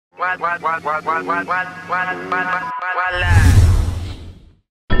Don't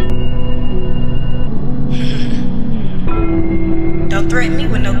threaten me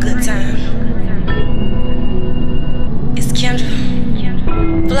with no good time. It's Kendra.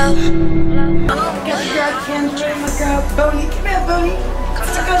 Flow. Got your girl Kendra, my girl Boonie. Come here, Boonie. Come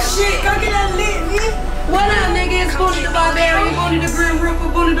talk your shit. Go get that lit, nigga. What up, nigga? It's Boonie the Barbarian, Boonie the Grim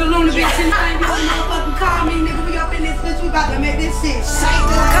Ripper, Boonie the Luna bitch. And I ain't gonna motherfucking call me, nigga. We up in this bitch. We about to make this shit shake.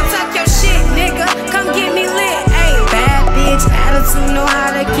 Come talk your shit, nigga. Come get me lit. Ayy, bad bitch attitude, know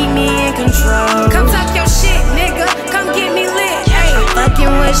how to keep me in control. Come talk your shit, nigga. Come get me lit. Ayy, I'm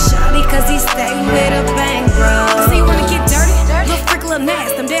fucking with Shawty cause he stay with a bang, bro. See, wanna get dirty? Little freak, little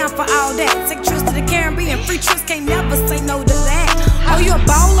nasty. I'm down for all that. Take trips to the Caribbean, free trips, can't never say no to that. Oh, you a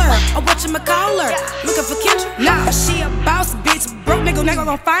baller? Or whatchamacallit? Looking for Kendra? Nah, she a boss bitch. Broke nigga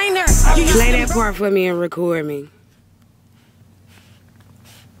gon' find her. Play that part for me and record me.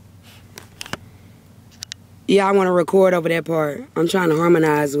 Yeah, I want to record over that part. I'm trying to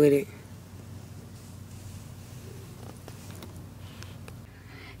harmonize with it.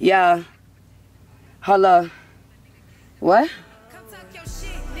 Yeah. Hold up. What?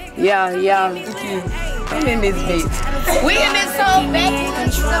 Yeah. I'm in this bitch. We in this whole back.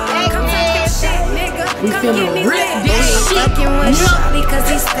 We feeling real bitch. Fucking with Shawty cause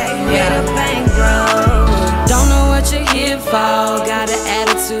he stay with a bang, bro. Don't know what you're here for. Got an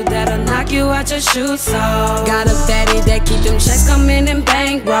attitude that'll knock you out your shoes, so got a fatty that keep them checks coming in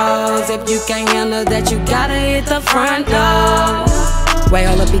bank rolls. If you can't handle that, you gotta hit the front door. Wait,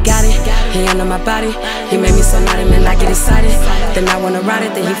 hold up, he got it. He under my body. He made me so naughty, man, I get excited. Then I wanna ride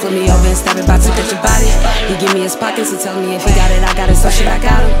it, then he flip me over and stab it, about to cut your body. He give me his pockets, he tell me if he got it, I got it, so shit, I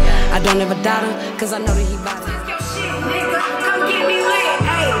got him. I don't ever doubt him, cause I know that he bought it. Your shit, nigga, come get me lit.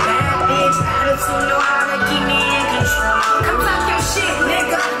 Ayy, bad bitch, attitude, know how to keep me in control. Come talk your shit, nigga.